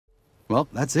Well,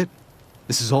 that's it.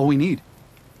 This is all we need.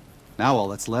 Now all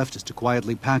that's left is to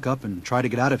quietly pack up and try to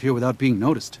get out of here without being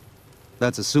noticed.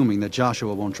 That's assuming that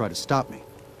Joshua won't try to stop me.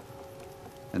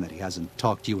 And that he hasn't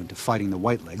talked you into fighting the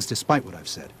Whitelegs despite what I've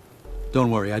said.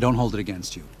 Don't worry, I don't hold it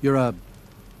against you. You're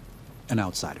an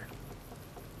outsider.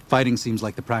 Fighting seems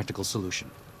like the practical solution.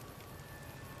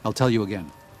 I'll tell you again.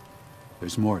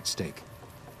 There's more at stake.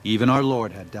 Even our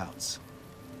Lord had doubts.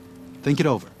 Think it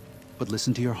over, but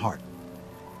listen to your heart.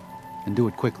 And do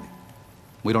it quickly.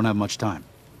 We don't have much time.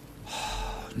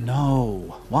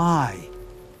 No. Why?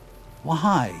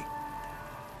 Why?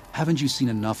 Haven't you seen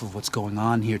enough of what's going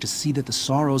on here to see that the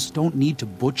Sorrows don't need to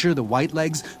butcher the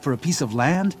Whitelegs for a piece of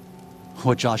land?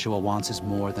 What Joshua wants is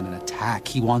more than an attack.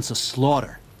 He wants a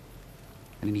slaughter.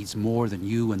 And he needs more than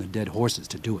you and the dead horses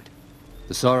to do it.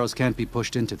 The Sorrows can't be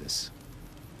pushed into this.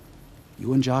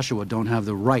 You and Joshua don't have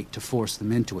the right to force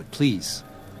them into it. Please,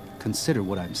 consider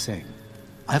what I'm saying.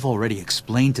 I've already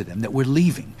explained to them that we're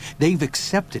leaving. They've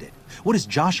accepted it. What is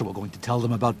Joshua going to tell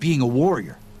them about being a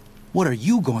warrior? What are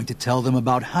you going to tell them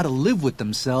about how to live with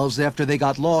themselves after they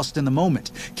got lost in the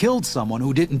moment, killed someone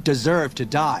who didn't deserve to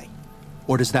die?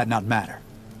 Or does that not matter?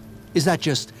 Is that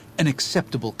just an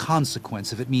acceptable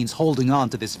consequence if it means holding on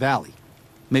to this valley?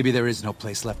 Maybe there is no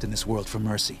place left in this world for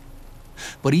mercy.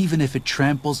 But even if it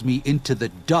tramples me into the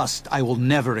dust, I will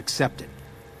never accept it.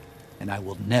 And I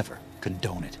will never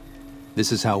condone it.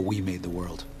 This is how we made the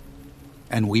world.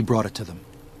 And we brought it to them.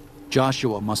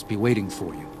 Joshua must be waiting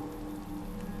for you.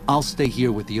 I'll stay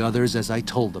here with the others as I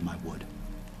told them I would.